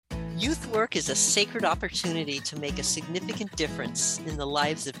Youth work is a sacred opportunity to make a significant difference in the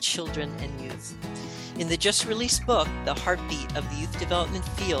lives of children and youth. In the just released book, The Heartbeat of the Youth Development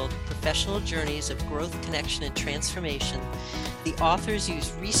Field, Professional Journeys of Growth, Connection, and Transformation, the authors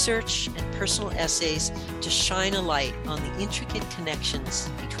use research and personal essays to shine a light on the intricate connections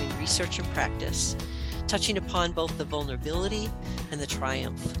between research and practice, touching upon both the vulnerability and the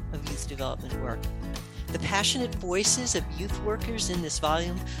triumph of youth development work. The passionate voices of youth workers in this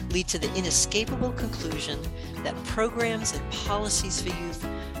volume lead to the inescapable conclusion that programs and policies for youth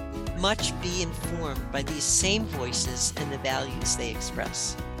must be informed by these same voices and the values they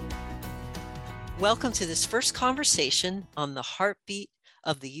express. Welcome to this first conversation on the heartbeat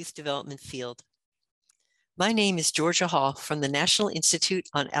of the youth development field. My name is Georgia Hall from the National Institute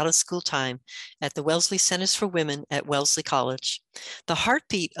on Out-of-School Time at the Wellesley Centers for Women at Wellesley College. The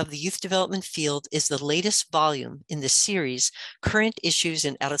Heartbeat of the Youth Development Field is the latest volume in the series Current Issues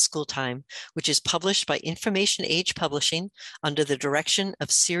in Out-of-School Time, which is published by Information Age Publishing under the direction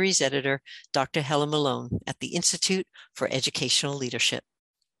of series editor Dr. Helen Malone at the Institute for Educational Leadership.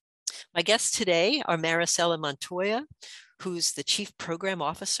 My guests today are Marisela Montoya, who's the Chief Program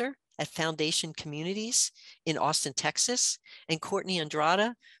Officer at Foundation Communities in Austin, Texas, and Kourtney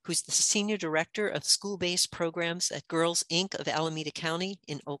Andrada, who's the Senior Director of School-Based Programs at Girls Inc. of Alameda County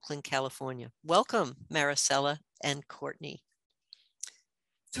in Oakland, California. Welcome, Marisela and Kourtney.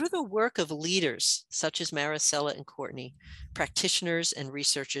 Through the work of leaders such as Marisela and Kourtney, practitioners and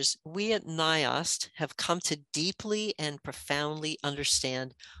researchers, we at NIOST have come to deeply and profoundly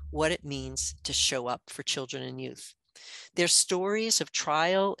understand what it means to show up for children and youth. Their stories of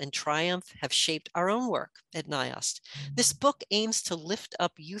trial and triumph have shaped our own work at NIOST. This book aims to lift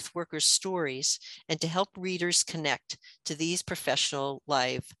up youth workers' stories and to help readers connect to these professional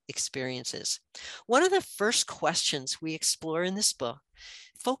life experiences. One of the first questions we explore in this book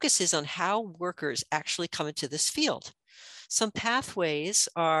focuses on how workers actually come into this field. Some pathways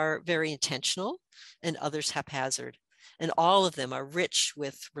are very intentional and others haphazard. And all of them are rich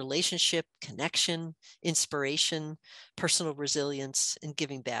with relationship, connection, inspiration, personal resilience, and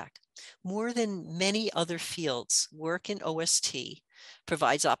giving back. More than many other fields, work in OST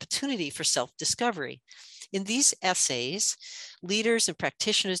provides opportunity for self-discovery. In these essays, leaders and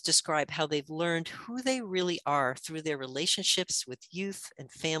practitioners describe how they've learned who they really are through their relationships with youth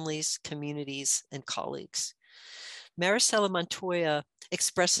and families, communities, and colleagues. Marisela Montoya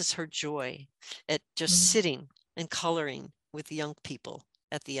expresses her joy at just sitting and coloring with young people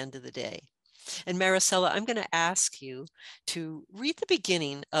at the end of the day. And Marisela, I'm going to ask you to read the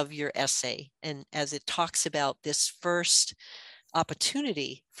beginning of your essay, and as it talks about this first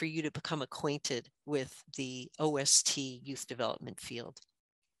opportunity for you to become acquainted with the OST youth development field.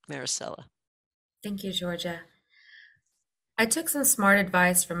 Marisela. Thank you, Georgia. I took some smart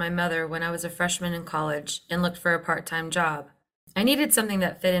advice from my mother when I was a freshman in college and looked for a part-time job. I needed something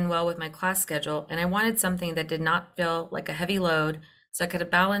that fit in well with my class schedule, and I wanted something that did not feel like a heavy load so I could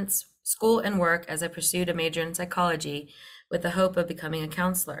balance school and work as I pursued a major in psychology with the hope of becoming a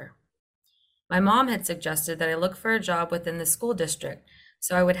counselor. My mom had suggested that I look for a job within the school district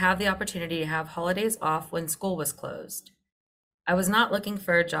so I would have the opportunity to have holidays off when school was closed. I was not looking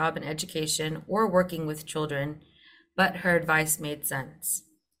for a job in education or working with children, but her advice made sense.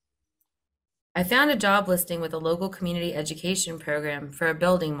 I found a job listing with a local community education program for a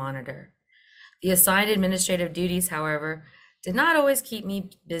building monitor. The assigned administrative duties, however, did not always keep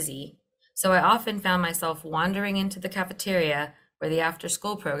me busy, so I often found myself wandering into the cafeteria where the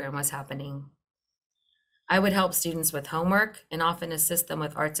after-school program was happening. I would help students with homework and often assist them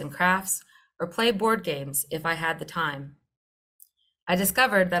with arts and crafts or play board games if I had the time. I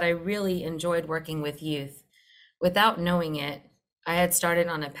discovered that I really enjoyed working with youth. Without knowing it, I had started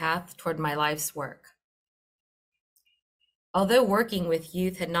on a path toward my life's work. Although working with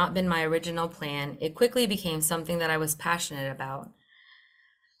youth had not been my original plan, it quickly became something that I was passionate about.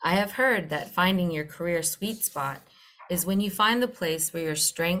 I have heard that finding your career sweet spot is when you find the place where your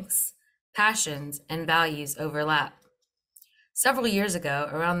strengths, passions, and values overlap. Several years ago,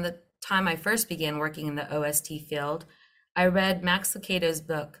 around the time I first began working in the OST field, I read Max Lucado's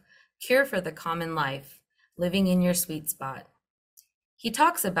book, Cure for the Common Life, Living in Your Sweet Spot. He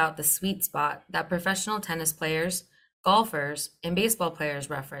talks about the sweet spot that professional tennis players, golfers, and baseball players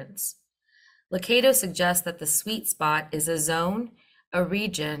reference. Lucado suggests that the sweet spot is a zone, a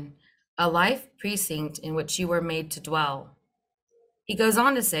region, a life precinct in which you were made to dwell. He goes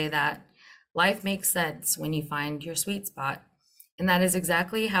on to say that life makes sense when you find your sweet spot, and that is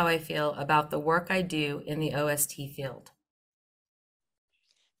exactly how I feel about the work I do in the OST field.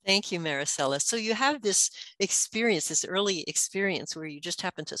 Thank you, Marisela. So you have this experience, this early experience where you just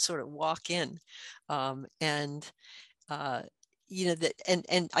happen to sort of walk in, and uh, that,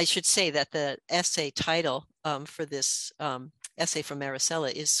 and I should say that the essay title for this essay from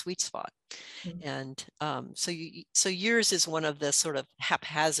Marisela is "Sweet Spot," and so yours is one of the sort of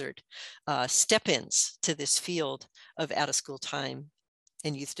haphazard step-ins to this field of out-of-school time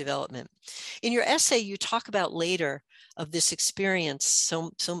and youth development. In your essay, you talk about later of this experience,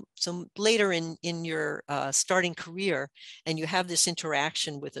 so later in your starting career, and you have this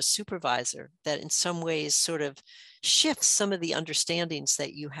interaction with a supervisor that in some ways sort of shifts some of the understandings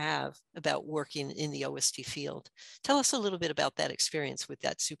that you have about working in the OST field. Tell us a little bit about that experience with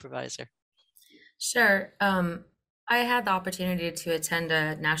that supervisor. Sure. I had the opportunity to attend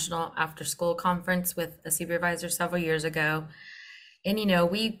a national after school conference with a supervisor several years ago. And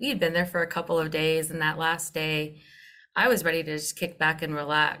we'd been there for a couple of days, and that last day I was ready to just kick back and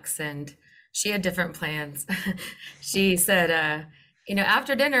relax. And she had different plans. She said,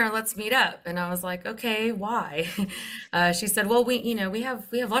 after dinner, let's meet up. And I was like, okay, why? She said, well, we have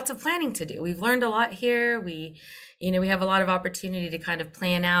lots of planning to do. We've learned a lot here. We have a lot of opportunity to kind of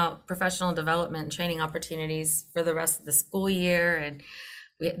plan out professional development and training opportunities for the rest of the school year. And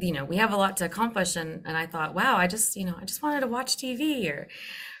we have a lot to accomplish. And I thought, wow, I just wanted to watch TV or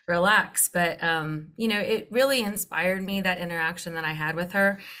relax. But it really inspired me, that interaction that I had with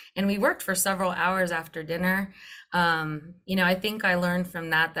her. And we worked for several hours after dinner. I think I learned from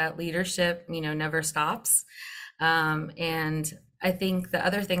that leadership, never stops. And I think the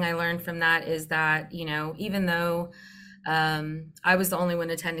other thing I learned from that is that, even though I was the only one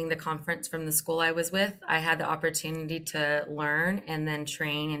attending the conference from the school I was with, I had the opportunity to learn and then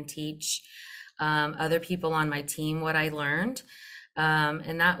train and teach other people on my team what I learned.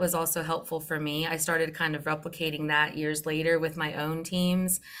 And that was also helpful for me. I started kind of replicating that years later with my own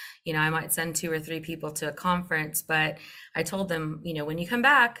teams. I might send 2 or 3 people to a conference, but I told them, when you come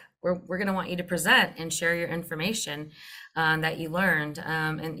back, we're going to want you to present and share your information that you learned.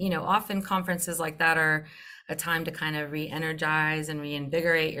 And often conferences like that are a time to kind of re-energize and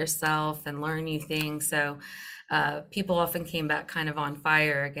reinvigorate yourself and learn new things. So people often came back kind of on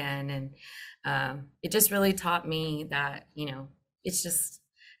fire again. And it just really taught me that, it's just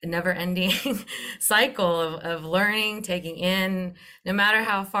a never-ending cycle of learning, taking in, no matter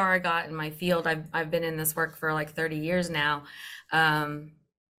how far I got in my field. I've been in this work for like 30 years now. That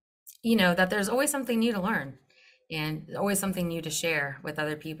there's always something new to learn and always something new to share with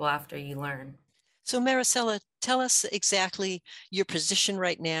other people after you learn. So Marisela, tell us exactly your position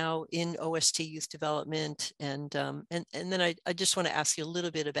right now in OST youth development, and then I just want to ask you a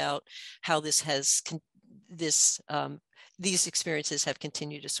little bit about how these experiences have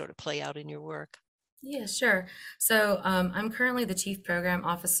continued to sort of play out in your work. Yeah, sure. So I'm currently the Chief Program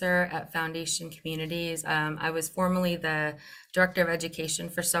Officer at Foundation Communities. I was formerly the Director of Education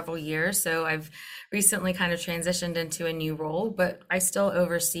for several years, so I've recently kind of transitioned into a new role, but I still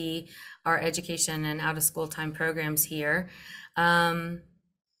oversee our education and out-of-school time programs here.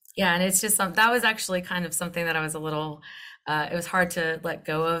 Yeah, and it's just that was actually kind of something that I was a little it was hard to let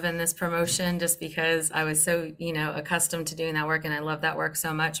go of in this promotion, just because I was so, accustomed to doing that work, and I love that work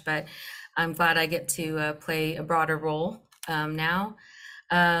so much. But I'm glad I get to play a broader role now.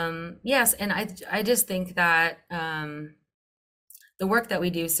 Yes, and I just think that the work that we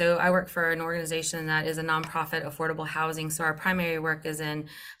do. So I work for an organization that is a nonprofit affordable housing. So our primary work is in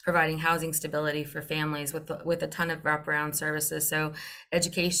providing housing stability for families with a ton of wraparound services. So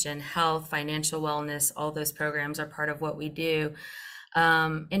education, health, financial wellness, all those programs are part of what we do.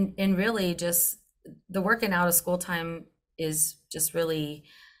 And really just the work in out of school time is just really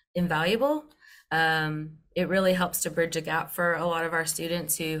invaluable. It really helps to bridge a gap for a lot of our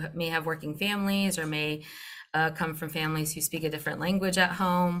students who may have working families or may come from families who speak a different language at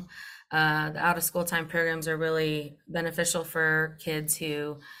home. The out of school time programs are really beneficial for kids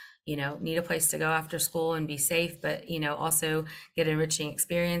who, need a place to go after school and be safe, but, also get enriching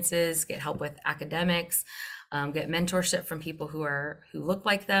experiences, get help with academics, get mentorship from people who look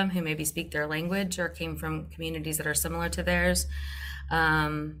like them, who maybe speak their language or came from communities that are similar to theirs.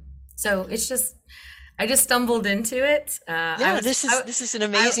 So it's just, I just stumbled into it. Yeah, this is an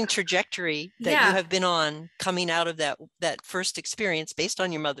amazing trajectory that you have been on, coming out of that first experience based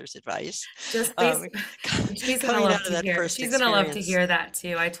on your mother's advice. Just she's gonna love to hear. She's gonna love to hear that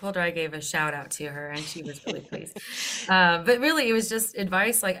too. I told her I gave a shout out to her, and she was really pleased. But really, it was just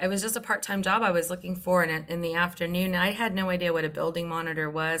advice. Like, it was just a part-time job I was looking for in the afternoon. I had no idea what a building monitor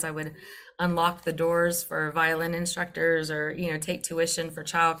was. I would unlock the doors for violin instructors, or take tuition for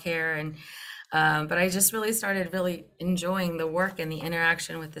childcare, and But I just really started really enjoying the work and the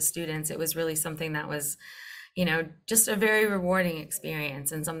interaction with the students. It was really something that was, just a very rewarding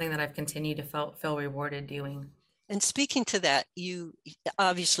experience and something that I've continued to feel rewarded doing. And speaking to that, you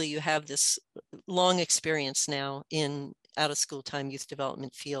obviously you have this long experience now in out of school time youth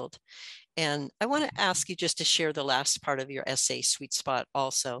development field. And I want to ask you just to share the last part of your essay, Sweet Spot,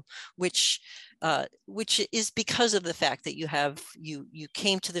 also, which is because of the fact that you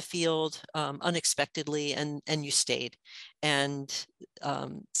came to the field unexpectedly and you stayed, and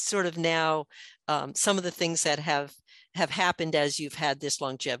sort of now some of the things that have happened as you've had this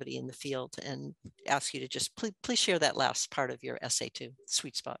longevity in the field, and ask you to just please share that last part of your essay too,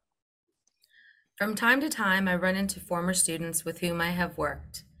 Sweet Spot. From time to time, I run into former students with whom I have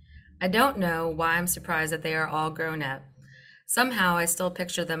worked. I don't know why I'm surprised that they are all grown up. Somehow, I still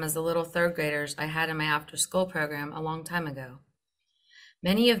picture them as the little third graders I had in my after school program a long time ago.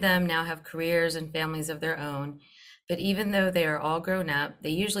 Many of them now have careers and families of their own, but even though they are all grown up,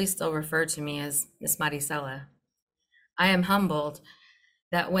 they usually still refer to me as Miss Marisela. I am humbled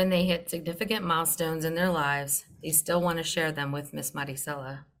that when they hit significant milestones in their lives, they still want to share them with Miss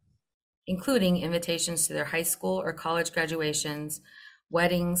Marisela, including invitations to their high school or college graduations,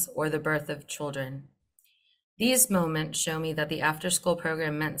 weddings, or the birth of children. These moments show me that the after-school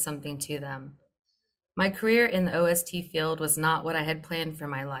program meant something to them. My career in the OST field was not what I had planned for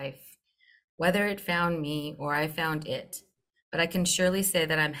my life, whether it found me or I found it, but I can surely say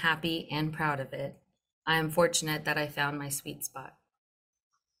that I'm happy and proud of it. I am fortunate that I found my sweet spot.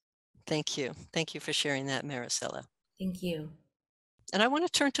 Thank you. Thank you for sharing that, Marisela. Thank you. And I want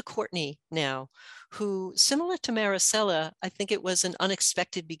to turn to Kourtney now, who, similar to Marisela, I think it was an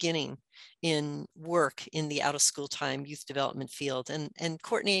unexpected beginning in work in the out of school time youth development field. And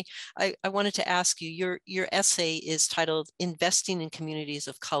Kourtney, I wanted to ask you, your essay is titled Investing in Communities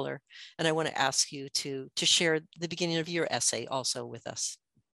of Color. And I want to ask you to share the beginning of your essay also with us.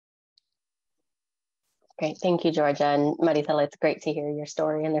 Great. Thank you, Georgia. And Marisela, it's great to hear your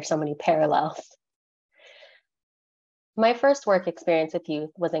story, and there's so many parallels. My first work experience with youth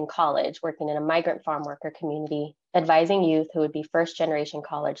was in college, working in a migrant farm worker community, advising youth who would be first-generation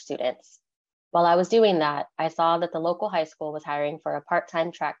college students. While I was doing that, I saw that the local high school was hiring for a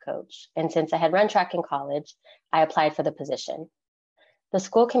part-time track coach, and since I had run track in college, I applied for the position. The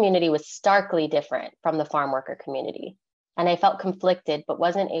school community was starkly different from the farm worker community, and I felt conflicted but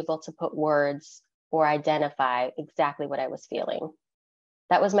wasn't able to put words or identify exactly what I was feeling.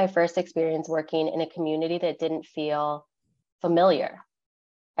 That was my first experience working in a community that didn't feel familiar.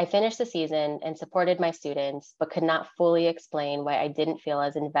 I finished the season and supported my students, but could not fully explain why I didn't feel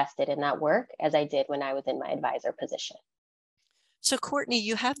as invested in that work as I did when I was in my advisor position. So Kourtney,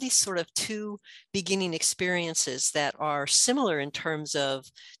 you have these sort of two beginning experiences that are similar in terms of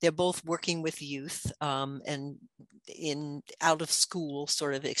they're both working with youth and in out of school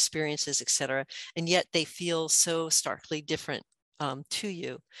sort of experiences, et cetera, and yet they feel so starkly different to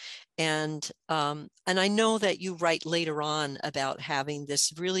you. And I know that you write later on about having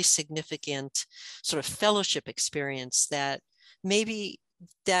this really significant sort of fellowship experience that maybe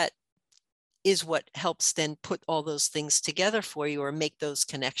that is what helps then put all those things together for you or make those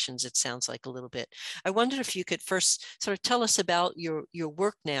connections, it sounds like a little bit. I wondered if you could first sort of tell us about your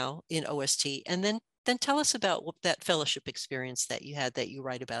work now in OST, and then tell us about what that fellowship experience that you had that you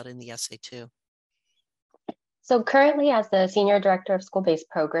write about in the essay too. So currently, as the Senior Director of School-Based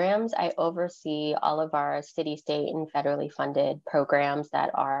Programs, I oversee all of our city, state, and federally funded programs that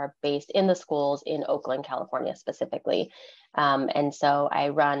are based in the schools in Oakland, California, specifically. And so I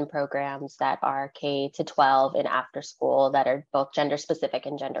run programs that are K to 12 and after school that are both gender specific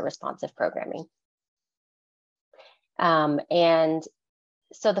and gender responsive programming. And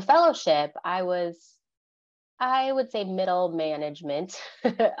so the fellowship, I would say middle management,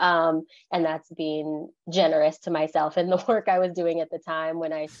 and that's being generous to myself in the work I was doing at the time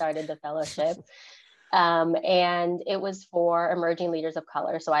when I started the fellowship. And it was for emerging leaders of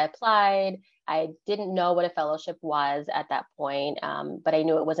color. So I applied. I didn't know what a fellowship was at that point, but I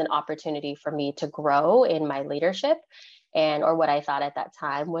knew it was an opportunity for me to grow in my leadership or what I thought at that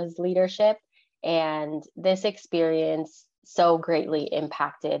time was leadership. And this experience so greatly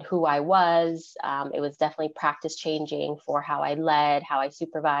impacted who I was. It was definitely practice changing for how I led, how I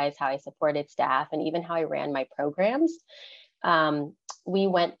supervised, how I supported staff, and even how I ran my programs. We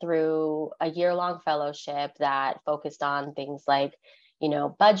went through a year-long fellowship that focused on things like,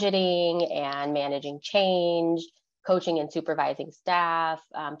 budgeting and managing change, coaching and supervising staff,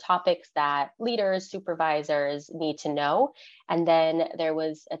 topics that leaders, supervisors need to know. And then there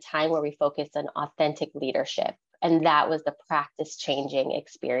was a time where we focused on authentic leadership. And that was the practice changing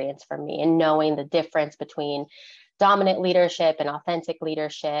experience for me, and knowing the difference between dominant leadership and authentic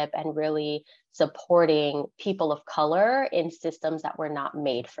leadership, and really supporting people of color in systems that were not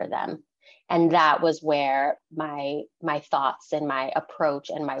made for them. And that was where my thoughts and my approach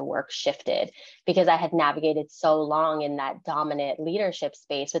and my work shifted, because I had navigated so long in that dominant leadership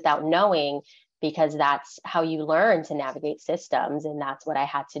space without knowing, because that's how you learn to navigate systems. And that's what I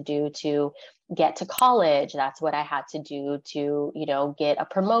had to do to get to college. That's what I had to do to, get a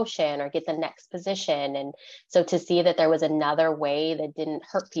promotion or get the next position. And so to see that there was another way that didn't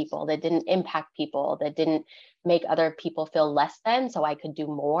hurt people, that didn't impact people, that didn't make other people feel less than, so I could do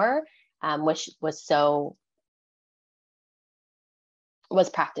more, which was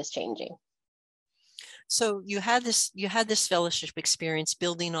practice changing. So you had this fellowship experience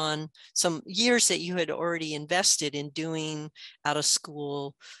building on some years that you had already invested in doing out of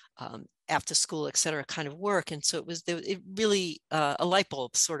school, after school, et cetera, kind of work. And so it really, a light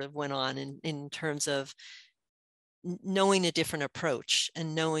bulb sort of went on in terms of knowing a different approach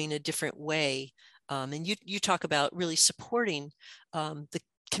and knowing a different way. And you talk about really supporting the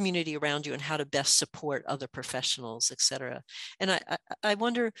community around you and how to best support other professionals, et cetera. And I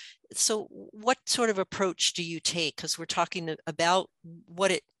wonder, so what sort of approach do you take? Because we're talking about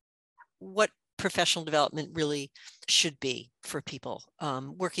what professional development really should be for people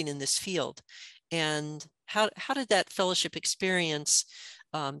working in this field. And how did that fellowship experience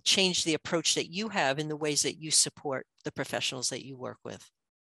change the approach that you have in the ways that you support the professionals that you work with?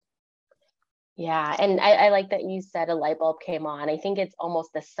 Yeah. And I like that you said a light bulb came on. I think it's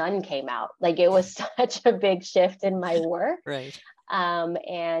almost the sun came out. Like, it was such a big shift in my work. Right.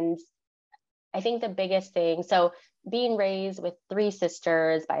 And I think the biggest thing, so being raised with 3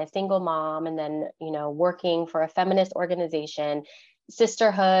 sisters by a single mom, and then, working for a feminist organization,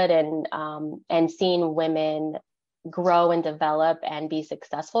 sisterhood, and seeing women grow and develop and be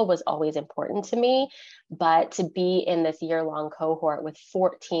successful was always important to me. But to be in this year-long cohort with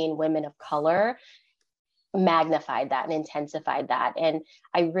 14 women of color magnified that and intensified that. And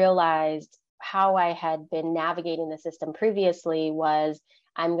I realized how I had been navigating the system previously was,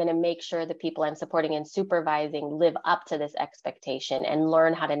 I'm going to make sure the people I'm supporting and supervising live up to this expectation and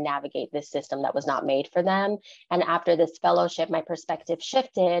learn how to navigate this system that was not made for them. And after this fellowship, my perspective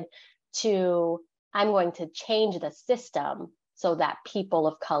shifted to, I'm going to change the system so that people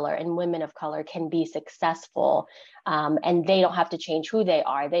of color and women of color can be successful. And they don't have to change who they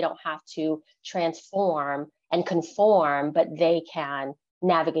are. They don't have to transform and conform, but they can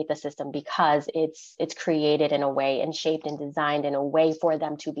navigate the system because it's created in a way and shaped and designed in a way for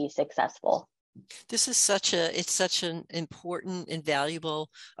them to be successful. This is such an important and valuable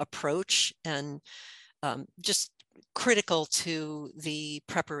approach, and just critical to the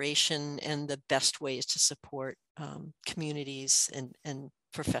preparation and the best ways to support communities and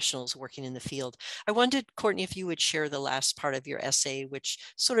professionals working in the field. I wondered, Kourtney, if you would share the last part of your essay, which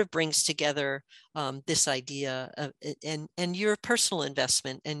sort of brings together this idea of, and your personal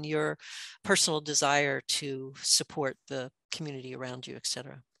investment and your personal desire to support the community around you, et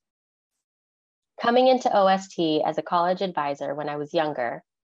cetera. Coming into OST as a college advisor when I was younger,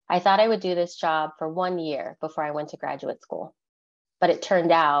 I thought I would do this job for 1 year before I went to graduate school. But it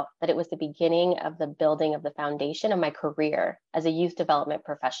turned out that it was the beginning of the building of the foundation of my career as a youth development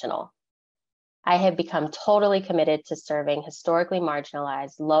professional. I have become totally committed to serving historically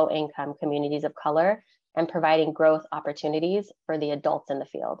marginalized, low-income communities of color and providing growth opportunities for the adults in the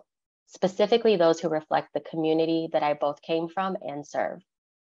field, specifically those who reflect the community that I both came from and serve.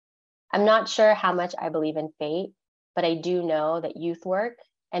 I'm not sure how much I believe in fate, but I do know that youth work,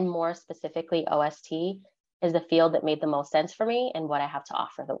 and more specifically OST, is the field that made the most sense for me and what I have to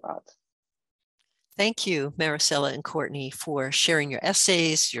offer the world. Thank you, Marisela and Kourtney, for sharing your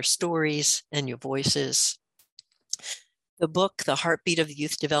essays, your stories, and your voices. The book, The Heartbeat of the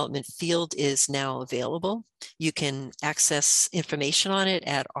Youth Development Field, is now available. You can access information on it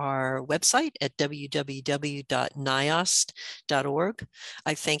at our website at www.niost.org.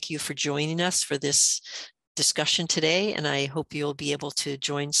 I thank you for joining us for this discussion today, and I hope you'll be able to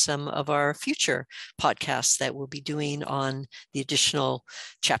join some of our future podcasts that we'll be doing on the additional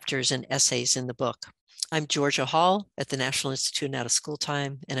chapters and essays in the book. I'm Georgia Hall at the National Institute and Out of School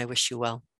Time, and I wish you well.